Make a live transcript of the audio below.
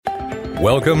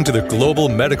Welcome to the Global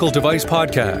Medical Device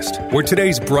Podcast, where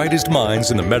today's brightest minds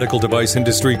in the medical device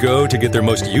industry go to get their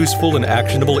most useful and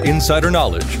actionable insider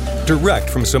knowledge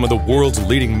direct from some of the world's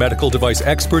leading medical device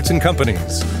experts and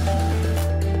companies.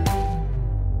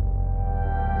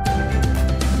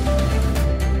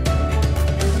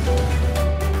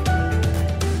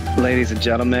 Ladies and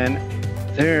gentlemen,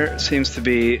 there seems to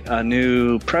be a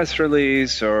new press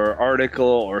release or article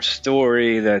or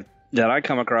story that I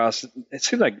come across. It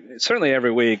seems like certainly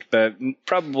every week, but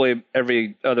probably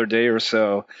every other day or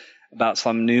so, about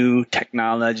some new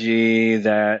technology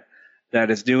that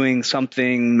is doing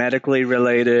something medically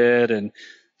related. And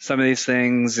some of these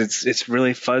things, it's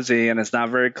really fuzzy and it's not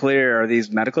very clear. Are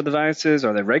these medical devices?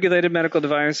 Are they regulated medical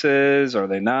devices? Are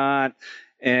they not?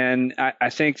 And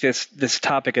I think this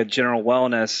topic of general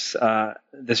wellness,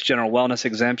 this general wellness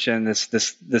exemption,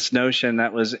 this notion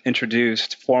that was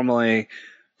introduced formally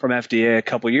from FDA a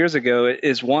couple years ago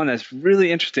is one that's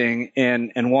really interesting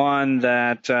and one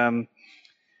that, to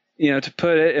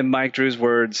put it in Mike Drew's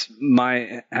words,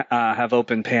 might have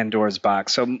opened Pandora's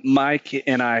box. So Mike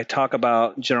and I talk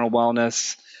about general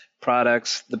wellness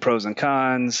products, the pros and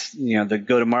cons, the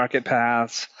go-to-market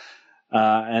paths,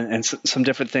 and some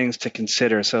different things to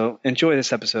consider. So enjoy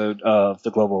this episode of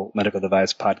the Global Medical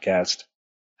Device Podcast.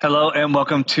 Hello and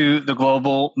welcome to the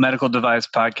Global Medical Device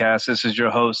Podcast. This is your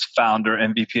host, founder,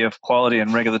 and VP of Quality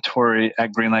and Regulatory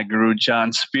at Greenlight Guru,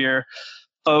 John Spear.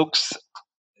 Folks,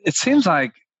 it seems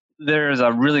like there's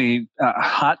a really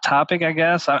hot topic, I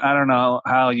guess. I don't know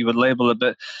how you would label it,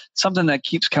 but something that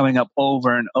keeps coming up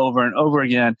over and over and over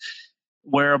again.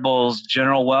 Wearables,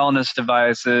 general wellness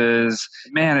devices.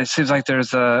 Man, it seems like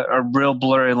there's a real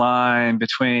blurry line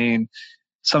between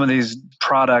some of these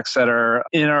products that are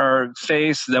in our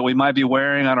face that we might be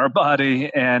wearing on our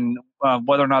body and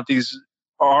whether or not these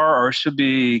are or should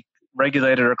be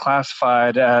regulated or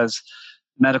classified as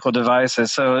medical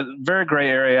devices. So very gray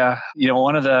area.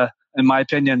 One of in my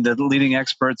opinion, the leading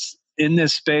experts in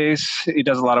this space, he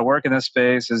does a lot of work in this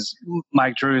space, is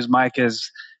Mike Drews. Mike is,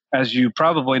 as you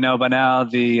probably know by now,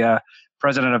 the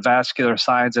president of vascular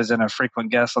sciences and a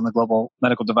frequent guest on the Global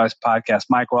Medical Device Podcast.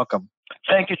 Mike, welcome.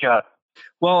 Thank you, John.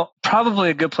 Well, probably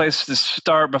a good place to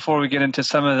start before we get into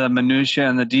some of the minutiae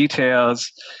and the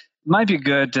details. It might be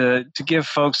good to give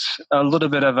folks a little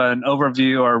bit of an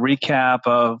overview or a recap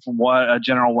of what a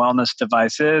general wellness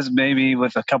device is, maybe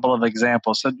with a couple of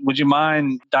examples. So would you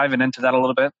mind diving into that a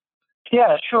little bit?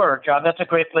 Yeah, sure, John. That's a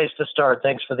great place to start.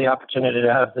 Thanks for the opportunity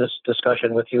to have this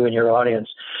discussion with you and your audience.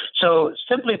 So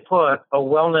simply put, a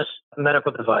wellness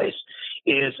medical device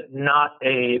is not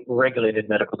a regulated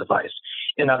medical device.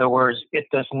 In other words, it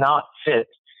does not fit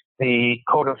the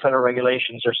Code of Federal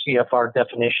Regulations or CFR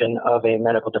definition of a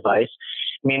medical device,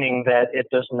 meaning that it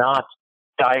does not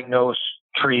diagnose,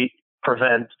 treat,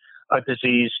 prevent a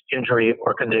disease, injury,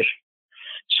 or condition.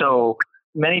 So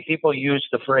many people use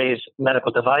the phrase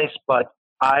medical device, but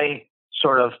I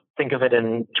sort of think of it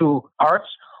in two parts.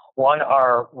 One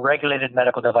are regulated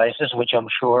medical devices, which I'm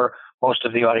sure most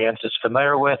of the audience is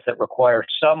familiar with, that require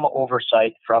some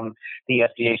oversight from the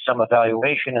FDA, some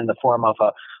evaluation in the form of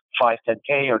a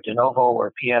 510K or de novo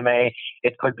or PMA.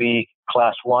 It could be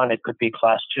class 1, it could be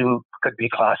class 2, it could be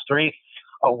class 3.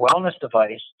 A wellness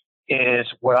device is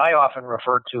what I often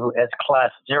refer to as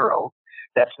class 0.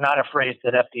 That's not a phrase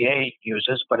that FDA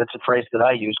uses, but it's a phrase that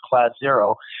I use, class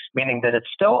 0, meaning that it's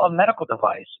still a medical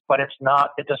device, but it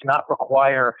does not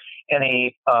require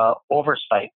any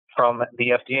oversight from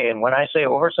the FDA. And when I say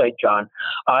oversight, John,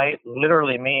 I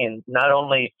literally mean not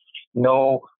only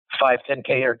no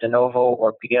 510K or de novo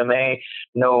or PMA,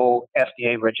 no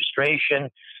FDA registration,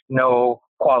 no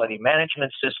quality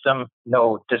management system,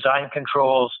 no design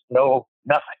controls, no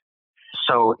nothing.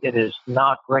 So it is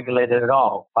not regulated at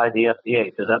all by the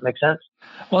FDA. Does that make sense?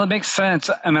 Well, it makes sense.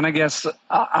 I mean, I guess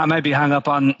I might be hung up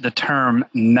on the term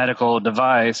medical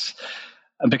device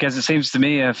because it seems to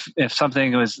me if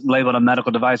something was labeled a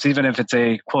medical device, even if it's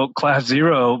a, quote, class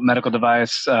 0 medical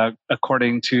device,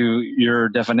 according to your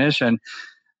definition,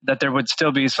 that there would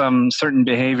still be some certain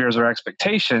behaviors or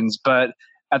expectations. But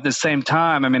at the same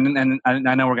time, I mean, and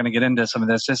I know we're going to get into some of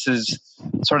this, this is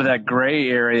sort of that gray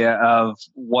area of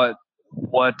what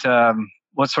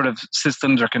sort of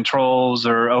systems or controls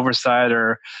or oversight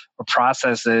or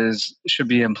processes should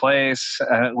be in place.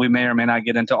 We may or may not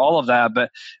get into all of that, but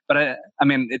I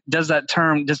mean, does that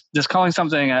term, does calling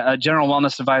something a general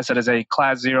wellness device that is a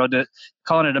class 0,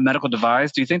 calling it a medical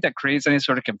device, do you think that creates any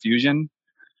sort of confusion?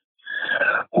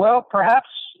 Well, perhaps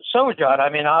So, John, I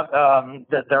mean,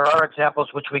 there are examples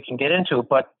which we can get into,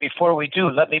 but before we do,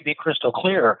 let me be crystal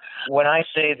clear. When I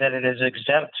say that it is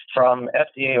exempt from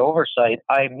FDA oversight,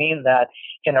 I mean that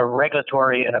in a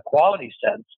regulatory and a quality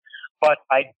sense, but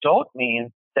I don't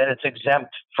mean that it's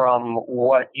exempt from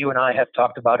what you and I have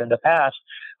talked about in the past,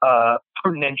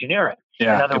 prudent engineering.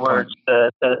 Yeah, in other words,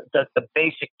 the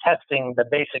basic testing, the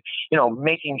basic,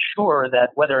 making sure that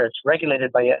whether it's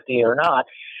regulated by FDA or not,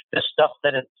 the stuff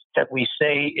that we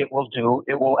say it will do,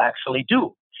 it will actually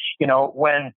do.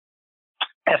 When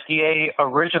FDA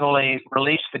originally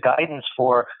released the guidance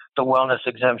for the wellness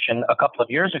exemption a couple of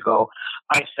years ago,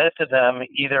 I said to them,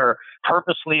 either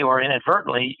purposely or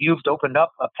inadvertently, you've opened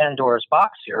up a Pandora's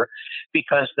box here,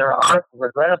 because there are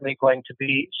regrettably going to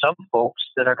be some folks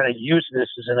that are going to use this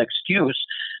as an excuse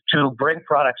to bring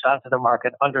products onto the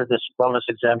market under this wellness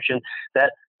exemption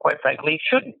that, quite frankly,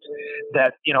 shouldn't,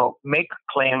 that, make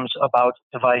claims about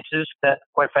devices that,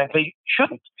 quite frankly,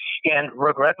 shouldn't. And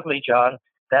regrettably, John,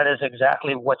 that is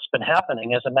exactly what's been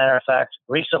happening. As a matter of fact,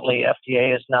 recently,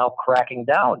 FDA is now cracking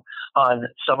down on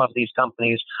some of these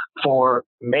companies for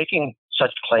making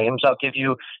such claims. I'll give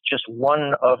you just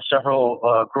one of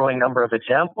several growing number of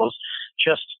examples.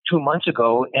 Just 2 months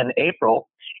ago in April,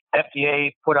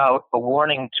 FDA put out a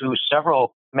warning to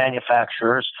several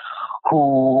manufacturers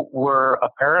who were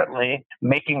apparently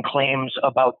making claims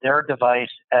about their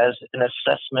device as an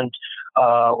assessment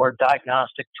or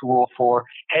diagnostic tool for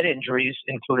head injuries,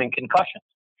 including concussions.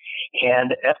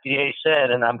 And FDA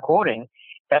said, and I'm quoting,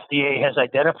 FDA has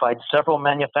identified several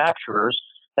manufacturers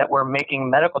that were making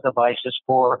medical devices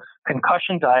for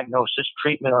concussion diagnosis,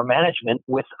 treatment, or management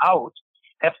without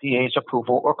FDA's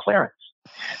approval or clearance.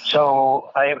 So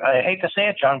I hate to say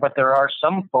it, John, but there are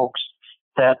some folks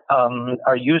that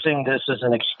are using this as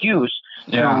an excuse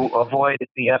to avoid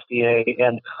the FDA.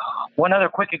 And one other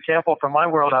quick example from my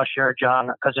world I'll share, John,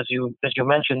 because as you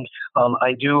mentioned,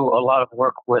 I do a lot of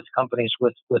work with companies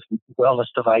with wellness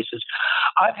devices.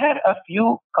 I've had a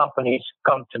few companies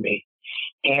come to me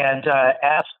and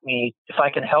ask me if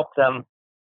I can help them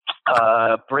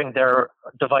bring their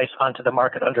device onto the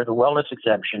market under the wellness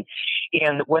exemption.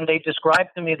 And when they describe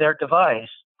to me their device,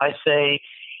 I say,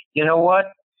 you know what?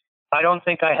 I don't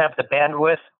think I have the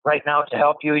bandwidth right now to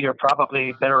help you. You're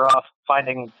probably better off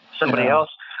finding somebody else.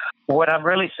 What I'm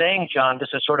really saying, John, this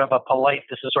is sort of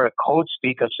code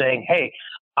speak of saying, hey,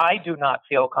 I do not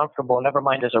feel comfortable, never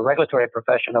mind as a regulatory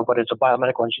professional, but as a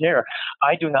biomedical engineer,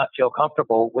 I do not feel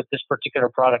comfortable with this particular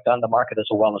product on the market as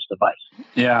a wellness device.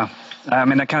 Yeah. I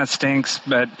mean, that kind of stinks,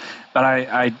 but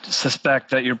I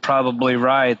suspect that you're probably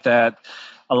right that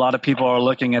a lot of people are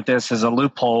looking at this as a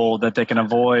loophole that they can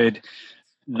avoid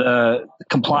the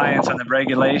compliance and the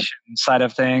regulation side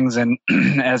of things, and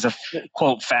as a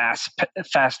quote fast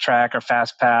track or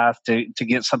fast path to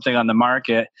get something on the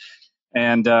market.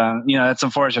 And that's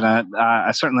unfortunate.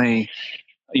 I certainly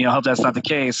hope that's not the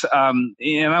case. And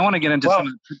I want to get into some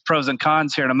of the pros and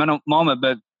cons here in a moment,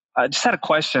 but I just had a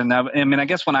question. I mean, I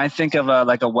guess when I think of a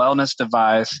wellness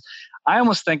device, I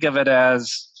almost think of it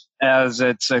as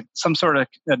it's some sort of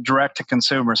a direct to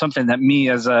consumer, something that me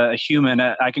as a human,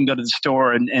 I can go to the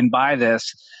store and buy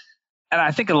this. And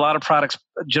I think a lot of products,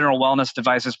 general wellness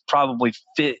devices, probably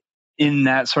fit in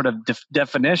that sort of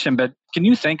definition. But can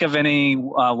you think of any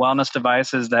wellness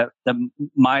devices that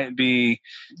might be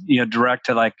direct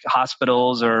to like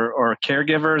hospitals or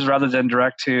caregivers rather than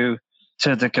direct to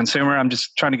the consumer? I'm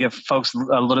just trying to give folks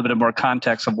a little bit of more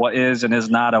context of what is and is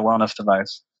not a wellness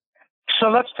device. So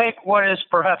let's take what is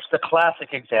perhaps the classic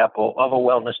example of a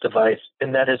wellness device,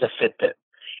 and that is a Fitbit.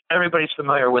 Everybody's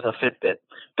familiar with a Fitbit.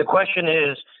 The question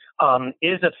is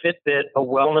a Fitbit a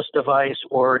wellness device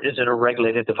or is it a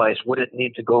regulated device? Would it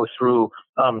need to go through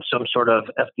some sort of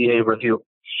FDA review?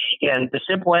 And the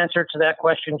simple answer to that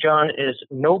question, John, is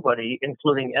nobody,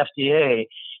 including FDA,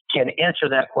 can answer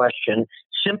that question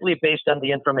simply based on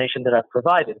the information that I've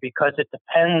provided, because it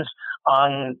depends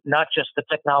on not just the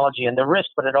technology and the risk,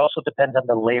 but it also depends on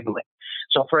the labeling.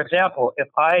 So, for example, if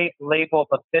I label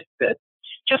the Fitbit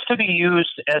just to be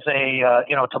used as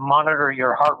to monitor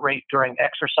your heart rate during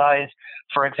exercise,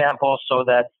 for example, so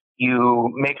that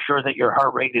you make sure that your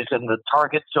heart rate is in the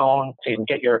target zone so you can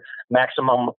get your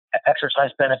maximum exercise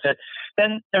benefit,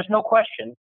 then there's no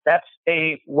question that's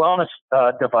a wellness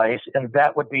device, and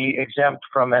that would be exempt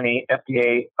from any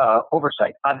FDA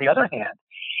oversight. On the other hand,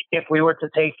 if we were to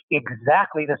take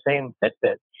exactly the same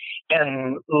Fitbit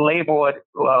and label it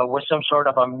with some sort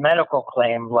of a medical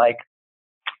claim like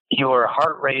your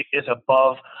heart rate is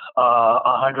above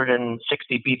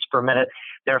 160 beats per minute.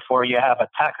 Therefore, you have a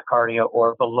tachycardia,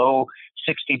 or below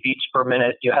 60 beats per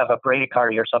minute, you have a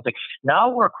bradycardia or something. Now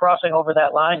we're crossing over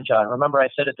that line, John. Remember I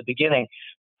said at the beginning,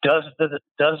 does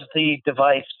the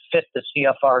device fit the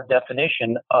CFR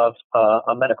definition of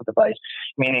a medical device,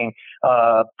 meaning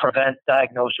prevent,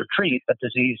 diagnose, or treat a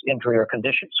disease, injury, or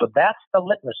condition? So that's the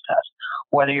litmus test.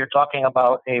 Whether you're talking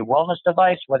about a wellness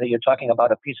device, whether you're talking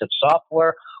about a piece of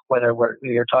software, whether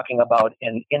you're talking about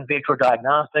an in vitro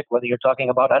diagnostic, whether you're talking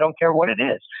about, I don't care what it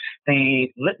is.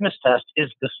 The litmus test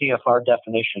is the CFR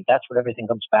definition. That's what everything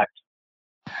comes back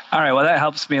to. All right. Well, that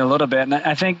helps me a little bit. And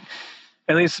I think,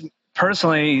 at least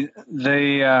personally,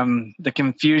 the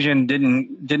confusion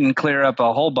didn't clear up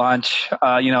a whole bunch.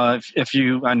 If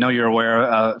you, I know you're aware,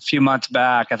 a few months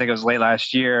back, I think it was late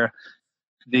last year,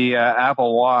 the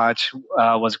Apple Watch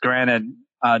was granted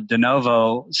de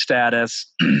novo status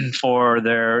for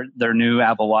their new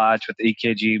Apple Watch with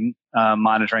EKG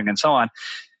monitoring and so on.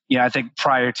 I think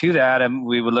prior to that,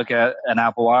 we would look at an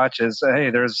Apple Watch as,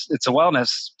 hey, it's a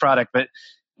wellness product, but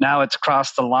now it's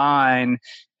crossed the line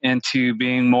into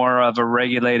being more of a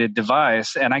regulated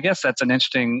device. And I guess that's an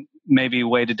interesting maybe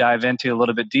way to dive into a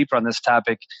little bit deeper on this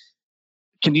topic.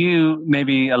 Can you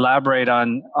maybe elaborate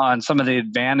on some of the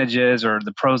advantages or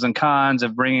the pros and cons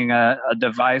of bringing a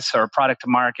device or a product to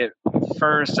market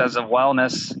first as a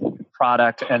wellness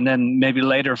product, and then maybe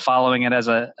later following it as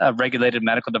a regulated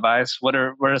medical device? What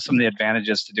are some of the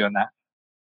advantages to doing that?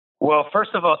 Well,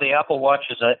 first of all, the Apple Watch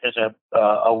is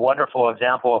a wonderful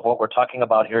example of what we're talking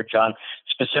about here, John,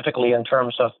 specifically in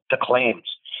terms of the claims.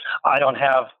 I don't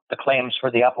have the claims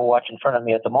for the Apple Watch in front of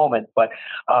me at the moment, but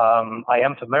I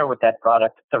am familiar with that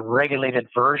product. The regulated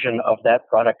version of that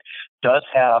product does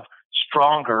have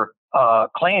stronger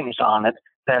claims on it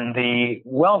than the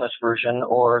wellness version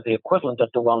or the equivalent of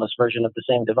the wellness version of the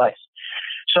same device.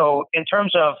 So in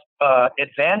terms of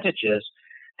advantages,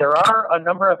 there are a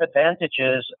number of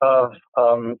advantages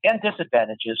and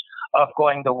disadvantages of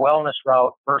going the wellness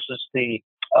route versus the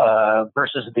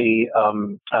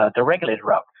regulated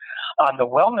route. On the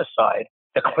wellness side,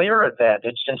 the clear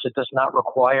advantage, since it does not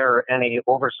require any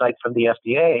oversight from the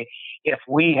FDA, if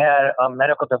we had a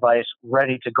medical device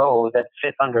ready to go that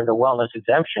fit under the wellness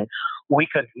exemption, we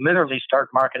could literally start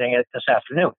marketing it this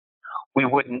afternoon. We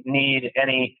wouldn't need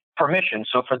any permission.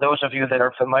 So for those of you that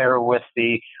are familiar with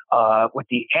the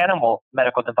animal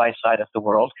medical device side of the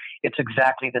world, it's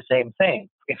exactly the same thing.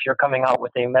 If you're coming out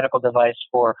with a medical device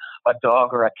for a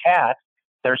dog or a cat,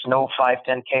 there's no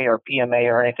 510K or PMA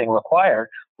or anything required.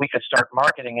 We could start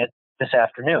marketing it this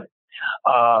afternoon.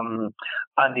 On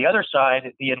the other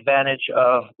side, the advantage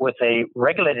with a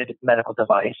regulated medical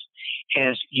device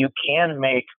is you can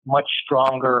make much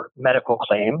stronger medical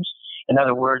claims. In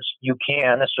other words, you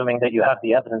can, assuming that you have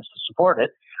the evidence to support it,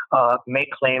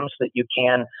 make claims that you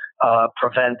can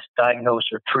prevent, diagnose,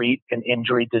 or treat an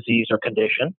injury, disease, or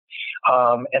condition.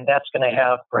 And that's going to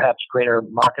have perhaps greater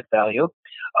market value.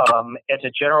 As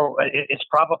a general, it's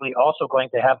probably also going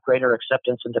to have greater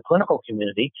acceptance in the clinical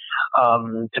community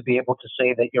to be able to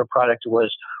say that your product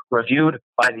was reviewed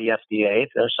by the FDA.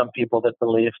 There's some people that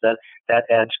believe that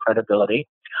adds credibility.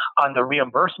 On the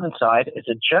reimbursement side, as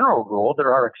a general rule,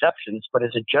 there are exceptions, but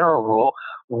as a general rule,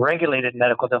 regulated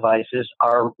medical devices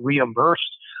are reimbursed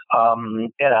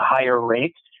at a higher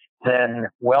rate than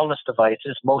wellness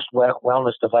devices. Most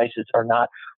wellness devices are not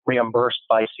reimbursed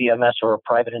by CMS or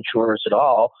private insurers at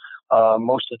all.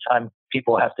 Most of the time,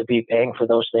 people have to be paying for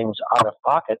those things out of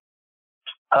pocket.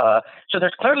 So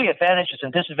there's clearly advantages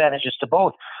and disadvantages to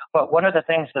both. But one of the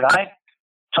things that I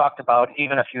talked about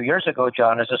even a few years ago,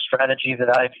 John, is a strategy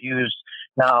that I've used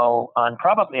now on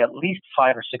probably at least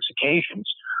 5 or 6 occasions,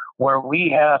 where we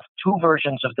have 2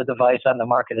 versions of the device on the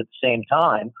market at the same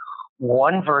time.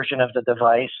 One version of the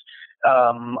device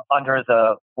under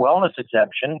the wellness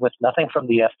exemption with nothing from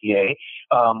the FDA,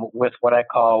 with what I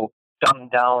call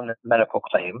dumbed down medical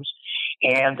claims,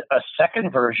 and a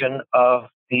second version of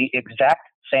the exact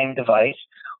same device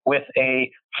with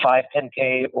a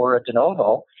 510K or a de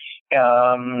novo.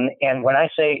 And when I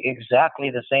say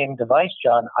exactly the same device,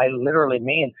 John, I literally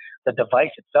mean the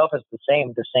device itself is the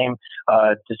same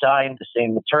design, the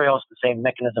same materials, the same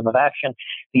mechanism of action.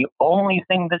 The only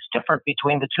thing that's different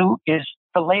between the two is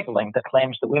the labeling, the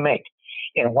claims that we make.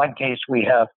 In one case, we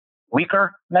have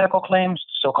weaker medical claims,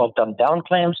 so-called dumbed down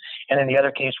claims, and in the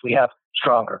other case, we have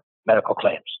stronger medical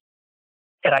claims.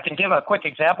 And I can give a quick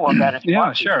example of that if you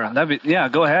want. Sure.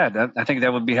 Go ahead. I think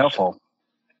that would be helpful.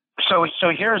 So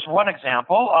here's one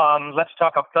example. Let's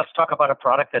talk about a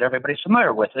product that everybody's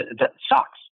familiar with,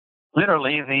 socks.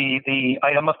 literally the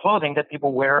item of clothing that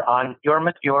people wear on your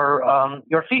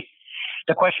feet.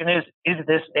 The question is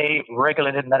this a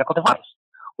regulated medical device?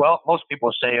 Well, most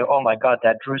people say, oh my God,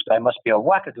 that Drews guy must be a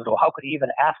wackadoodle. How could he even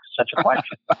ask such a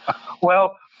question?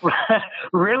 Well,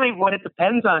 really what it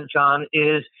depends on, John,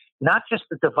 is not just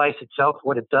the device itself,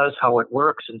 what it does, how it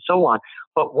works, and so on,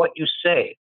 but what you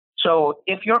say. So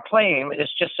if your claim is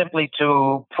just simply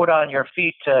to put on your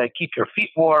feet to keep your feet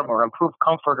warm or improve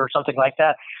comfort or something like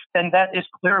that, then that is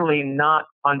clearly not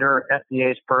under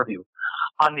FDA's purview.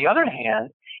 On the other hand,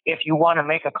 if you want to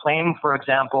make a claim, for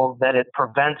example, that it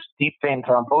prevents deep vein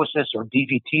thrombosis or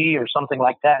DVT or something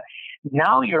like that,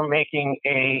 now you're making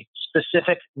a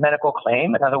specific medical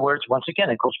claim. In other words, once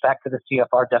again, it goes back to the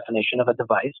CFR definition of a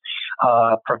device,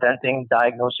 preventing,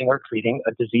 diagnosing, or treating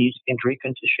a disease, injury,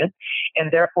 condition.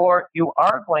 And therefore, you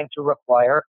are going to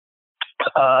require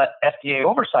FDA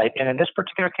oversight. And in this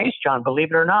particular case, John, believe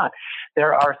it or not,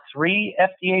 there are 3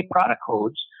 FDA product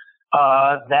codes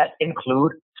that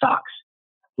include socks.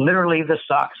 Literally the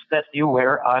socks that you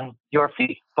wear on your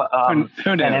feet. Who knew?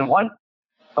 And in one,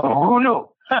 who knew?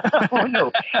 Who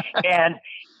knew? And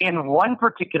in one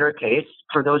particular case,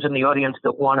 for those in the audience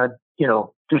that want to,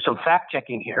 do some fact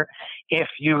checking here, if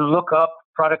you look up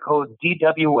product code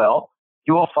DWL,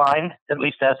 you will find, at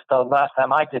least that's the last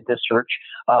time I did this search,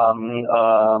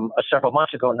 several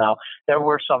months ago now, there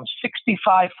were some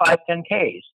 65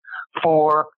 510Ks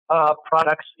for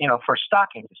products, for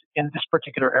stockings in this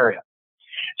particular area.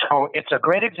 So it's a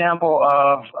great example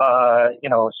of,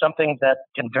 something that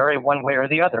can vary one way or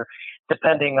the other,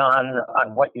 depending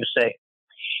on what you say.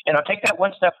 And I'll take that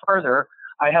one step further.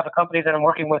 I have a company that I'm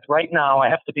working with right now. I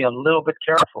have to be a little bit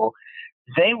careful.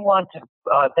 They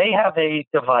have a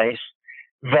device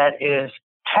that is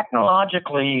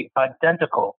technologically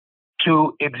identical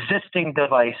to existing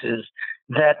devices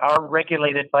that are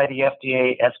regulated by the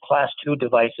FDA as Class 2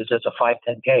 devices as a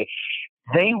 510K.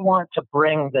 They want to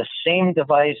bring the same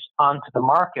device onto the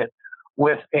market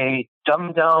with a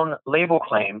dumbed-down label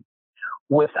claim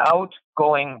without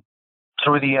going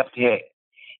through the FDA.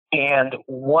 And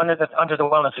under the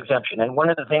wellness exemption. And one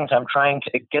of the things I'm trying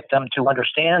to get them to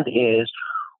understand is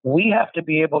we have to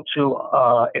be able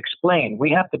to explain.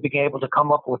 We have to be able to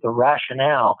come up with a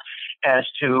rationale as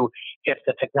to if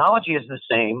the technology is the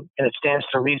same and it stands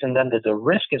to reason then that the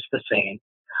risk is the same,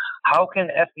 how can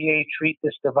FDA treat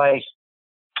this device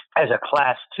as a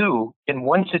Class 2 in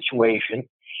one situation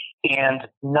and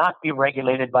not be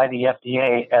regulated by the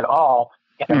FDA at all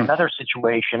in another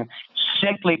situation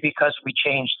simply because we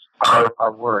changed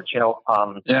our words?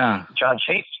 John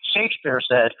Shakespeare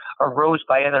said, a rose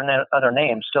by other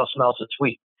name still smells as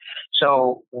sweet.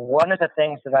 So one of the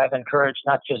things that I've encouraged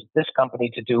not just this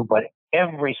company to do, but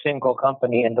every single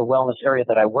company in the wellness area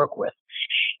that I work with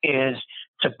is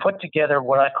to put together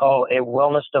what I call a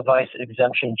wellness device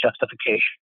exemption justification.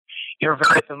 You're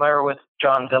very familiar with,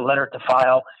 John, the letter to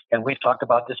file, and we've talked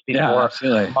about this before. Yeah,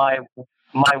 absolutely.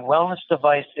 My wellness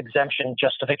device exemption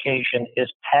justification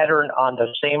is patterned on the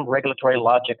same regulatory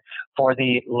logic for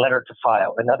the letter to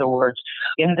file. In other words,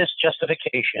 in this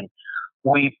justification,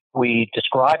 we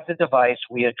describe the device,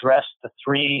 we address the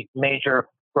 3 major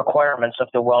requirements of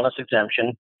the wellness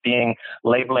exemption, being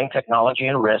labeling, technology,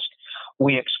 and risk.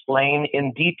 We explain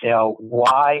in detail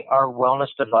why our wellness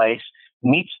device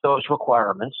meets those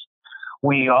requirements.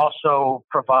 We also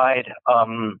provide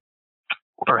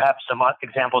perhaps some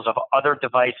examples of other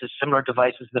devices, similar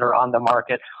devices that are on the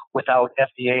market without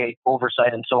FDA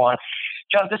oversight and so on.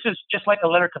 John, this is just like a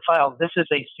letter to file. This is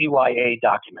a CYA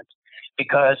document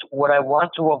because what I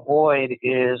want to avoid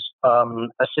is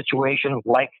a situation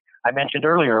like I mentioned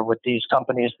earlier with these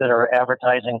companies that are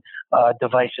advertising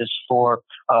devices for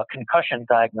concussion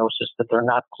diagnosis that they're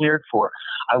not cleared for.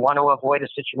 I want to avoid a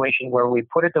situation where we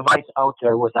put a device out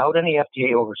there without any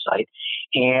FDA oversight,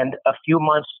 and a few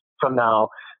months from now,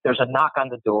 there's a knock on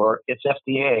the door. It's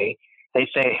FDA. They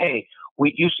say, hey,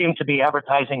 you seem to be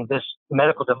advertising this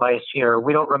medical device here.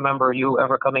 We don't remember you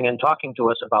ever coming and talking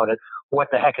to us about it. What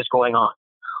the heck is going on?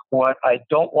 What I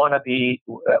don't want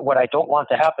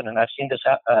to happen, and I've seen this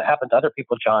happen to other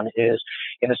people, John, is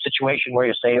in a situation where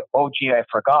you say, oh, gee, I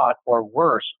forgot, or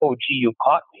worse, oh, gee, you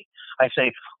caught me. I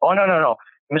say, oh, no.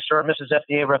 Mr. or Mrs.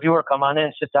 FDA reviewer, come on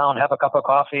in, sit down, have a cup of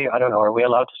coffee. I don't know. Are we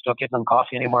allowed to still give them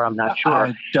coffee anymore? I'm not sure.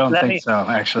 I don't think so,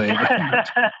 actually.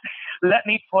 Let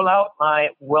me pull out my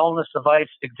wellness device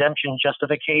exemption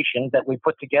justification that we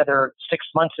put together 6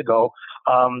 months ago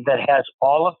that has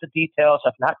all of the details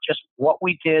of not just what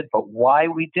we did, but why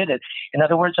we did it. In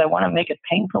other words, I want to make it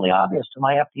painfully obvious to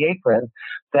my FDA friends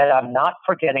that I'm not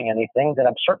forgetting anything, that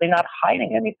I'm certainly not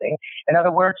hiding anything. In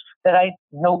other words, that I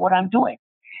know what I'm doing.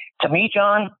 To me,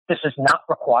 John, this is not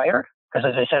required because,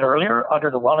 as I said earlier,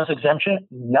 under the wellness exemption,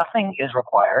 nothing is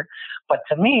required. But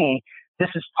to me, this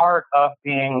is part of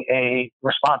being a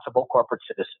responsible corporate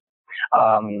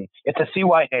citizen. It's a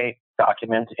CYA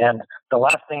document, and the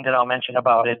last thing that I'll mention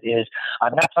about it is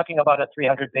I'm not talking about a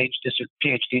 300-page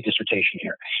PhD dissertation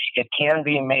here. It can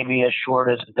be maybe as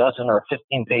short as a dozen or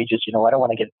 15 pages. I don't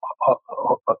want to get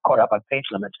caught up on page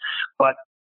limits, but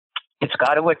it's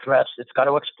got to address, it's got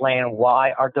to explain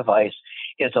why our device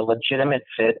is a legitimate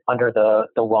fit under the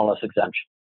wellness exemption.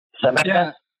 Does that make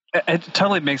sense? It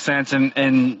totally makes sense,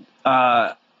 and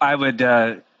I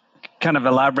would kind of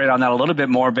elaborate on that a little bit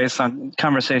more based on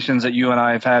conversations that you and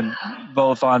I have had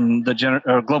both on the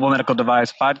Global Medical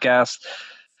Device podcast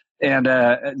and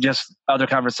just other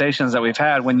conversations that we've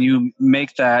had. When you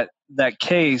make that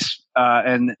case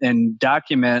and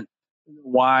document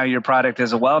why your product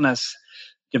is a wellness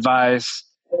device,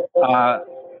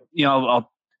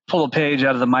 I'll pull a page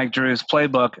out of the Mike Drew's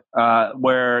playbook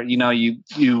where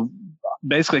you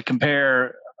basically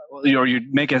compare, or you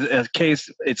make a case.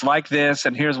 It's like this,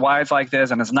 and here's why it's like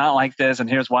this, and it's not like this, and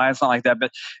here's why it's not like that.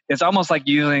 But it's almost like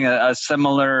using a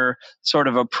similar sort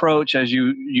of approach as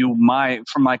you might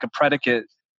from like a predicate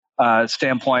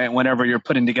standpoint whenever you're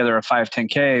putting together a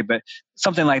 510K, but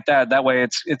something like that. That way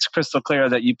it's crystal clear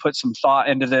that you put some thought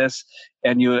into this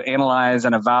and you analyze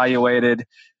and evaluated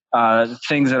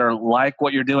things that are like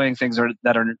what you're doing, things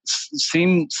that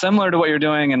seem similar to what you're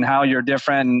doing, and how you're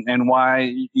different, and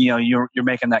why you're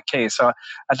making that case. So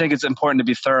I think it's important to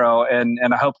be thorough, and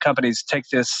I hope companies take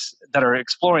this, that are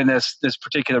exploring this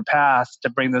particular path to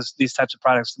bring these types of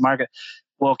products to market,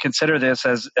 will consider this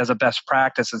as a best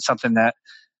practice and something that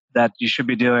you should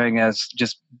be doing as,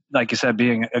 just like you said,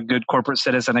 being a good corporate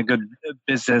citizen, a good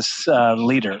business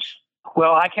leader.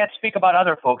 Well, I can't speak about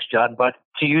other folks, John, but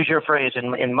to use your phrase,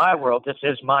 in my world, this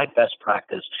is my best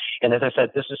practice. And as I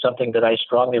said, this is something that I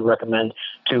strongly recommend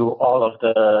to all of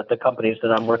the companies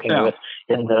that I'm working with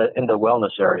in the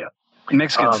wellness area. It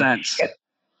makes good sense.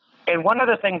 And one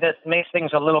other thing that makes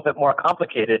things a little bit more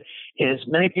complicated is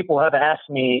many people have asked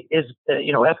me,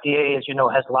 FDA, as you know,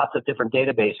 has lots of different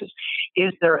databases.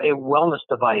 Is there a wellness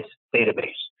device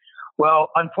database?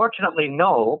 Well, unfortunately,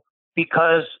 no,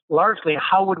 because largely,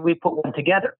 how would we put one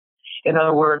together? In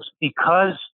other words,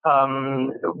 because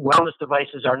wellness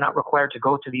devices are not required to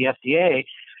go to the FDA,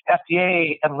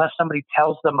 unless somebody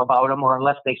tells them about them or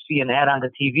unless they see an ad on the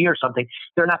TV or something,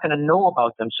 they're not going to know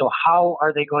about them. So how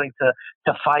are they going to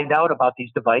find out about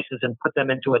these devices and put them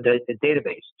into a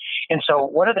database? And so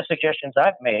one of the suggestions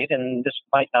I've made, and this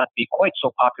might not be quite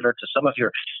so popular to some of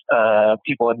your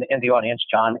people in the audience,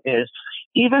 John, is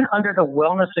even under the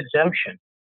wellness exemption,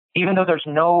 even though there's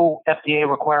no FDA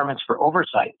requirements for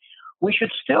oversight, we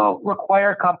should still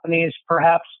require companies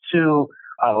perhaps to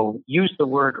I'll use the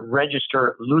word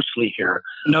register loosely here.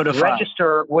 Notify.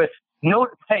 Register with,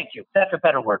 thank you, that's a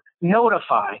better word.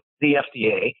 Notify the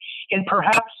FDA and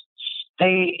perhaps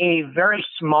pay a very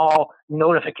small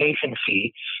notification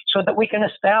fee so that we can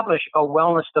establish a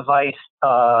wellness device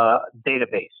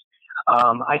database.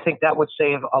 I think that would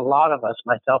save a lot of us,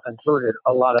 myself included,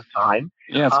 a lot of time.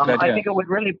 Yeah, that's a good idea. I think it would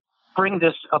really bring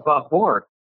this above board.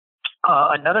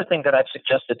 Another thing that I've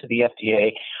suggested to the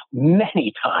FDA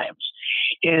many times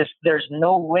is there's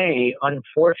no way,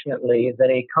 unfortunately, that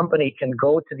a company can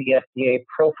go to the FDA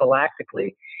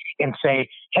prophylactically and say,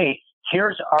 hey,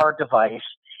 here's our device.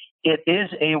 It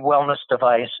is a wellness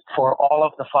device for all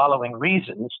of the following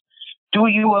reasons. Do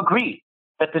you agree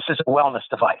that this is a wellness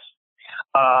device?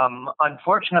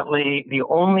 Unfortunately, the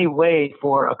only way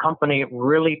for a company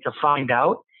really to find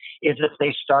out is if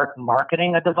they start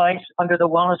marketing a device under the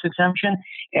wellness exemption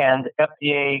and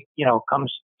FDA,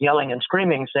 comes yelling and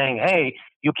screaming saying, hey,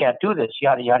 you can't do this,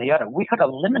 yada, yada, yada. We could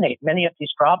eliminate many of these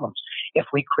problems if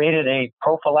we created a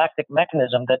prophylactic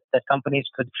mechanism that companies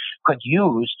could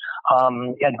use.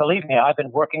 And believe me, I've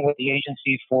been working with the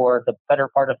agency for the better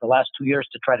part of the last 2 years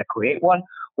to try to create one,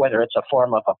 whether it's a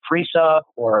form of a pre-sub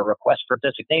or a request for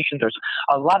designation. There's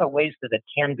a lot of ways that it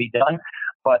can be done.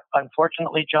 But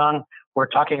unfortunately, John, we're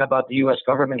talking about the U.S.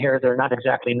 government here. They're not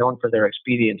exactly known for their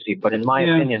expediency, but in my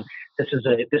opinion, this is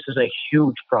a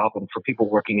huge problem for people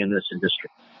working in this industry.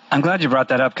 I'm glad you brought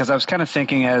that up because I was kind of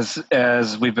thinking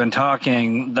as we've been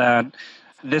talking that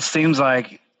this seems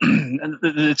like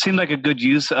a good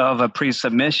use of a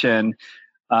pre-submission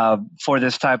for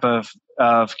this type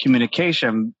of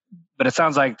communication. But it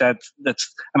sounds like that's.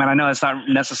 I know it's not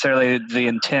necessarily the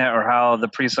intent or how the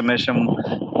pre-submission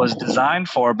was designed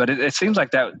for, but it seems like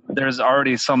that there's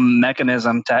already some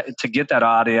mechanism to get that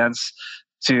audience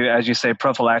to, as you say,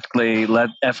 prophylactically let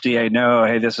FDA know,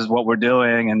 hey, this is what we're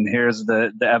doing, and here's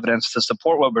the evidence to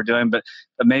support what we're doing. But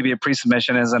maybe a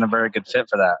pre-submission isn't a very good fit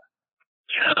for that.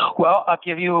 Well, I'll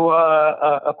give you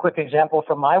a quick example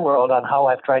from my world on how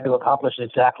I've tried to accomplish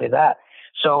exactly that.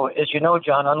 So, as you know,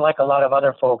 John, unlike a lot of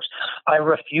other folks, I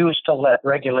refuse to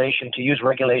use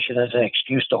regulation as an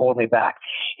excuse to hold me back.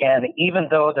 And even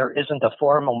though there isn't a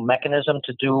formal mechanism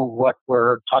to do what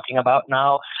we're talking about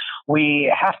now,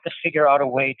 we have to figure out a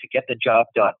way to get the job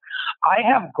done. I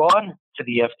have gone to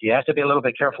the FDA. I have to be a little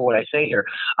bit careful what I say here.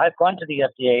 I've gone to the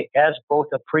FDA as both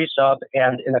a pre-sub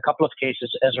and, in a couple of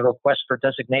cases, as a request for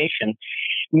designation,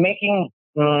 making,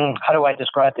 how do I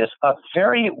describe this, a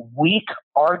very weak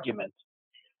argument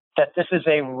that this is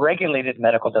a regulated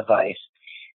medical device,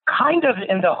 kind of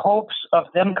in the hopes of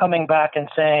them coming back and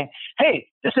saying, hey,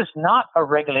 this is not a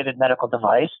regulated medical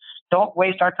device. Don't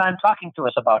waste our time talking to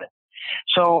us about it.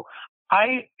 So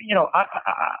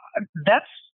that's,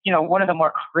 one of the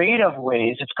more creative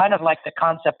ways. It's kind of like the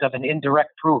concept of an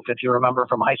indirect proof, if you remember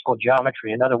from high school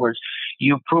geometry. In other words,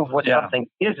 you prove what something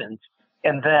isn't.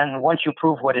 And then once you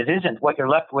prove what it isn't, what you're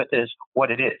left with is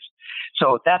what it is.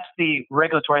 So that's the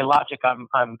regulatory logic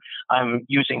I'm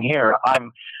using here.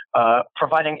 I'm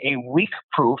providing a weak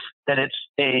proof that it's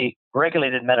a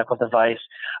regulated medical device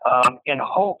in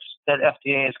hopes that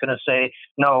FDA is going to say,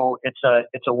 no, it's a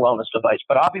wellness device.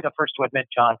 But I'll be the first to admit,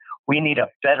 John, we need a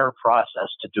better process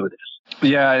to do this.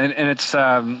 Yeah, and it's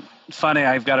funny.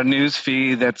 I've got a news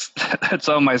feed that's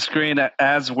on my screen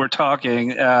as we're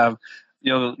talking.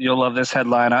 You'll love this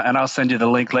headline, and I'll send you the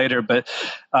link later. But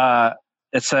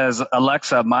it says,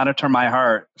 Alexa, monitor my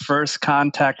heart. First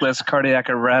contactless cardiac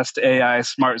arrest AI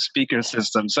smart speaker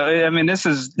system. So, I mean, this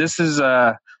is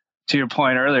to your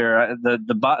point earlier.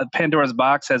 The Pandora's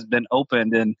box has been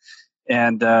opened,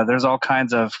 and there's all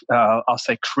kinds of I'll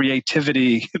say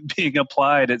creativity being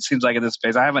applied. It seems like in this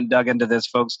space. I haven't dug into this,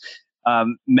 folks.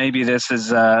 Maybe this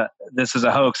is a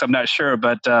hoax. I'm not sure,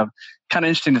 but kind of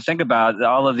interesting to think about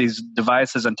all of these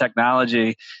devices and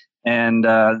technology, and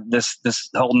this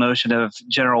whole notion of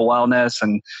general wellness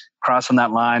and crossing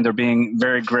that line. They're being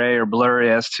very gray or blurry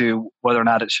as to whether or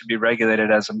not it should be regulated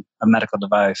as a medical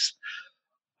device.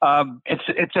 There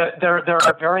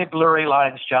are very blurry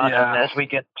lines, John. Yeah. And as we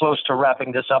get close to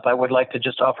wrapping this up, I would like to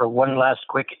just offer one last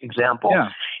quick example. Yeah.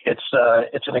 It's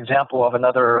an example of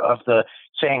another of the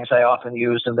sayings I often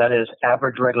use, and that is,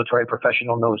 average regulatory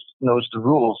professional knows the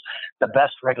rules. The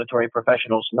best regulatory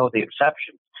professionals know the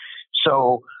exceptions.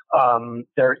 So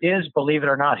there is, believe it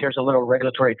or not, here's a little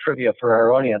regulatory trivia for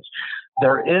our audience.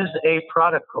 There is a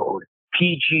product code,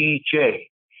 PGJ,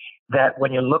 that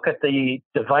when you look at the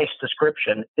device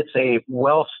description, it's a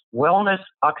wellness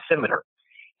oximeter.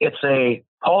 It's a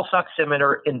pulse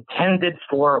oximeter intended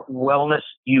for wellness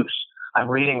use. I'm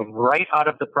reading right out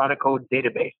of the product code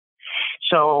database.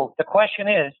 So the question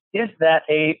is that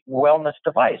a wellness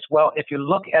device? Well, if you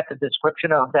look at the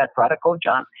description of that product code,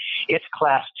 John, it's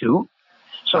class 2.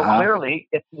 So clearly,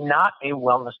 it's not a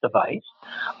wellness device.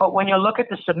 But when you look at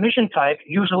the submission type,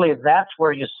 usually that's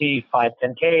where you see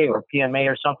 510K or PMA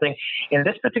or something. In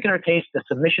this particular case, the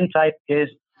submission type it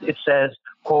says,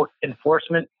 quote,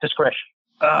 enforcement discretion.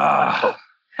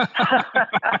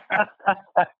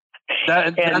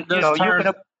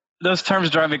 Those terms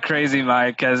drive me crazy,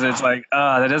 Mike, because it's like,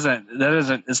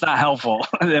 it's not helpful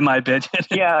in my opinion.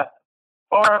 Yeah.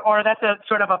 Or that's a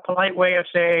sort of a polite way of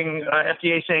saying,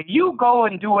 FDA saying, you go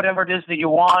and do whatever it is that you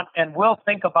want, and we'll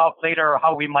think about later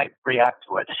how we might react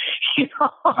to it.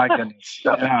 My goodness.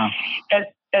 Yeah.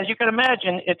 As you can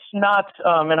imagine, it's not,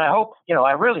 and I hope,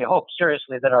 I really hope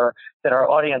seriously that our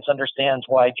audience understands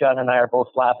why John and I are both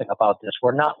laughing about this.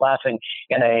 We're not laughing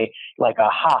in a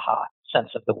ha-ha sense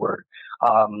of the word.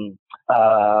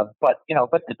 But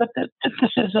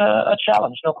this is a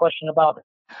challenge, no question about it.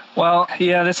 Well,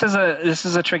 yeah, this is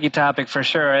a tricky topic for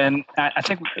sure, and I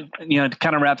think to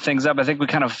kind of wrap things up, I think we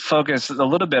kind of focus a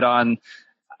little bit on.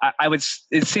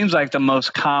 It seems like the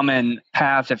most common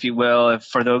path, if you will,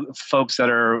 for the folks that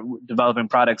are developing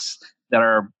products that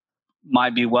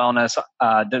might be wellness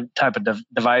type of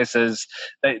devices,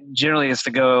 that generally is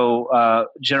to go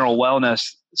general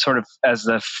wellness sort of as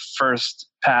the first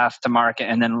path to market,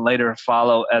 and then later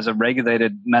follow as a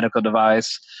regulated medical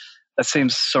device. That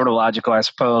seems sort of logical, I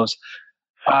suppose.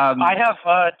 I have,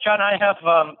 John,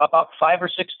 about 5 or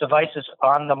 6 devices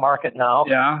on the market now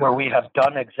where we have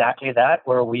done exactly that,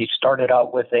 where we started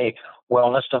out with a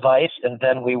wellness device and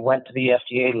then we went to the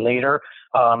FDA later.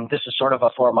 This is sort of a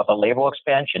form of a label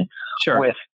expansion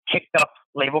with kicked up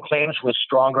label claims with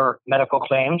stronger medical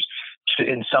claims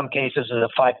in some cases as a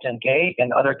 510K,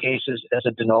 in other cases as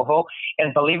a de novo.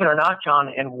 And believe it or not,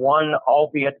 John, in one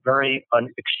albeit very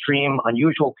extreme,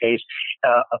 unusual case,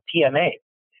 a PMA.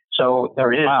 So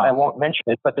there is, I won't mention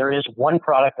it, but there is one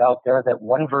product out there that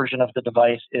one version of the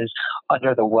device is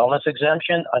under the wellness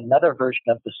exemption. Another version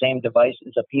of the same device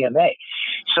is a PMA.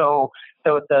 So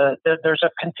there's a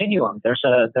continuum. There's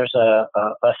a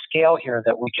scale here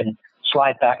that we can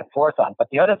slide back and forth on. But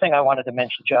the other thing I wanted to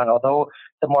mention, John, although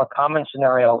the more common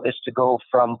scenario is to go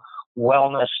from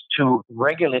wellness to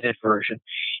regulated version,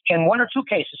 in one or two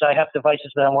cases, I have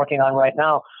devices that I'm working on right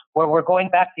now where we're going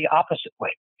back the opposite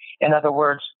way. In other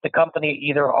words, the company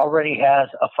either already has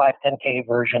a 510K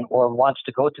version or wants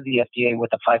to go to the FDA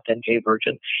with a 510K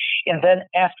version. And then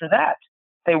after that,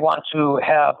 they want to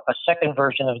have a second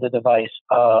version of the device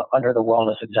under the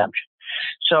wellness exemption.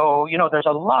 So, there's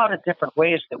a lot of different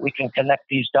ways that we can connect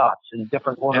these dots in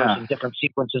different orders and different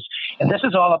sequences. And this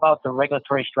is all about the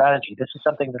regulatory strategy. This is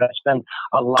something that I spend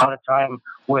a lot of time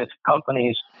with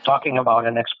companies talking about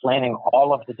and explaining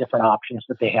all of the different options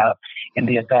that they have and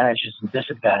the advantages and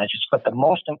disadvantages. But the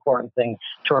most important thing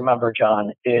to remember,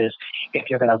 John, is if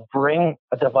you're going to bring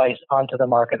a device onto the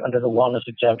market under the wellness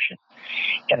exemption,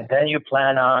 and then you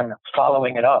plan on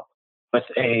following it up with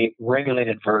a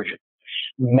regulated version,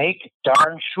 make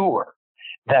darn sure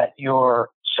that your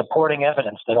supporting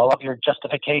evidence, that all of your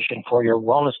justification for your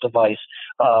wellness device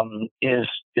is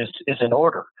in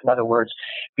order. In other words,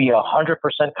 be 100%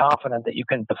 confident that you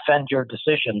can defend your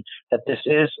decision that this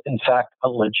is, in fact, a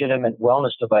legitimate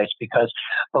wellness device. Because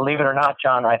believe it or not,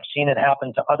 John, I've seen it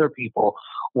happen to other people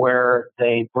where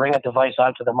they bring a device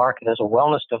onto the market as a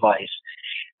wellness device.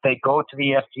 They go to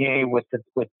the FDA with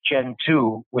Gen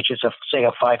 2, which is, say,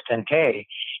 a 510K.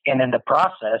 And in the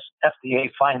process,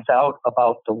 FDA finds out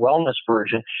about the wellness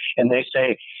version, and they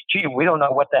say, gee, we don't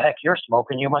know what the heck you're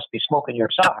smoking. You must be smoking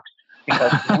your socks,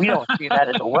 because we don't see that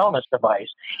as a wellness device.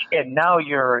 And now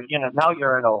you're in a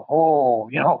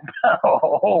whole, a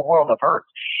whole world of hurt.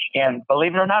 And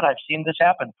believe it or not, I've seen this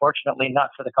happen. Fortunately, not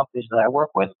for the companies that I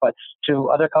work with, but to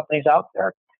other companies out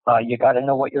there. You got to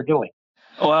know what you're doing.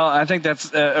 Well, I think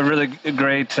that's a really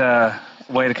great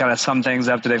way to kind of sum things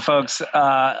up today, folks.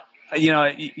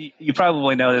 You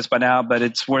probably know this by now, but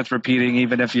it's worth repeating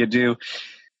even if you do.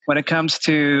 When it comes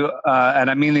to,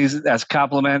 and I mean these as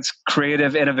compliments,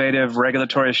 creative, innovative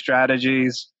regulatory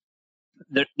strategies,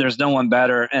 there's no one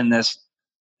better in this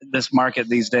market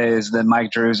these days than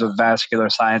Mike Drews with Vascular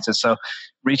Sciences. So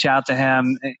reach out to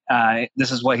him.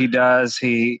 This is what he does.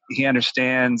 He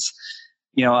understands,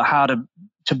 how to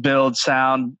build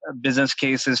sound business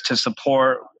cases to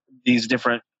support these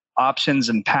different options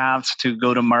and paths to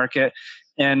go to market.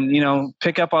 And,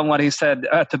 pick up on what he said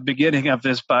at the beginning of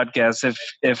this podcast.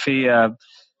 If he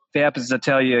happens to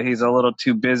tell you he's a little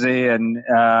too busy and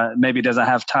maybe doesn't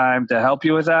have time to help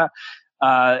you with that,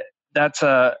 that's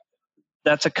a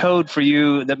code for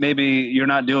you that maybe you're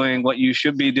not doing what you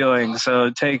should be doing.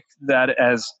 So take that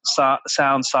as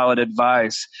sound, solid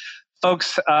advice.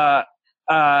 Folks, I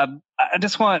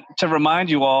just want to remind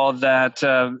you all that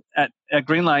at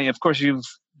Greenlight, of course, you've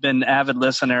been avid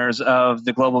listeners of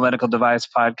the Global Medical Device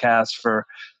Podcast for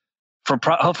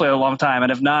hopefully a long time.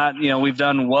 And if not, we've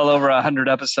done well over 100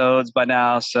 episodes by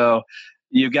now. So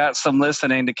you've got some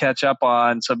listening to catch up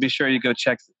on. So be sure you go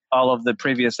check all of the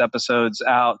previous episodes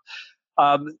out.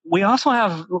 We also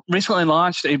have recently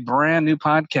launched a brand new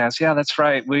podcast. Yeah, that's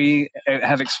right. We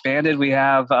have expanded. We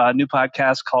have a new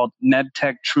podcast called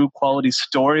MedTech True Quality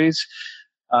Stories.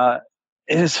 It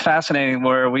is fascinating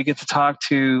where we get to talk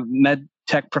to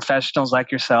MedTech professionals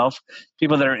like yourself,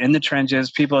 people that are in the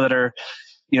trenches, people that are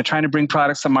trying to bring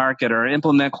products to market or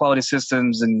implement quality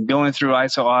systems and going through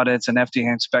ISO audits and FDA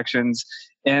inspections.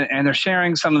 And they're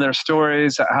sharing some of their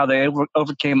stories, how they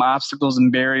overcame obstacles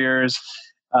and barriers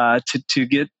to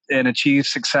get and achieve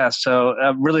success. So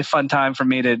a really fun time for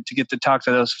me to get to talk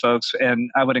to those folks. And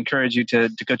I would encourage you to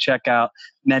go check out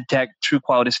MedTech True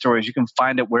Quality Stories. You can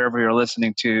find it wherever you're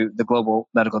listening to the Global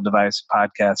Medical Device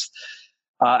Podcast.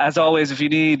 As always, if you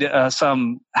need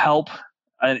some help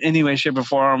in any way, shape, or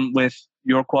form with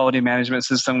your quality management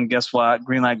system, guess what?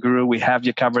 Greenlight Guru, we have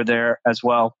you covered there as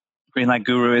well. Greenlight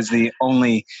Guru is the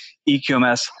only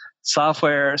EQMS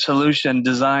software solution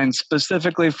designed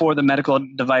specifically for the medical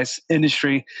device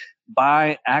industry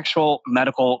by actual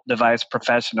medical device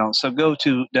professionals. So go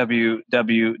to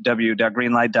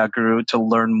www.greenlight.guru to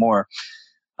learn more.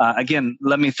 Again,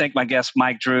 let me thank my guest,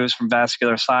 Mike Drews from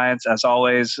Vascular Science. As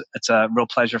always, it's a real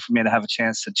pleasure for me to have a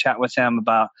chance to chat with him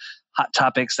about hot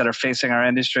topics that are facing our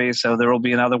industry. So there will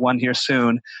be another one here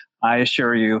soon. I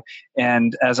assure you.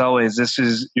 And as always, this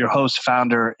is your host,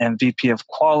 founder, and VP of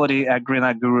Quality at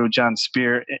Greenlight Guru, John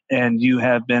Spear, and you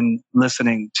have been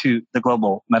listening to the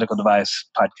Global Medical Device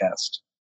Podcast.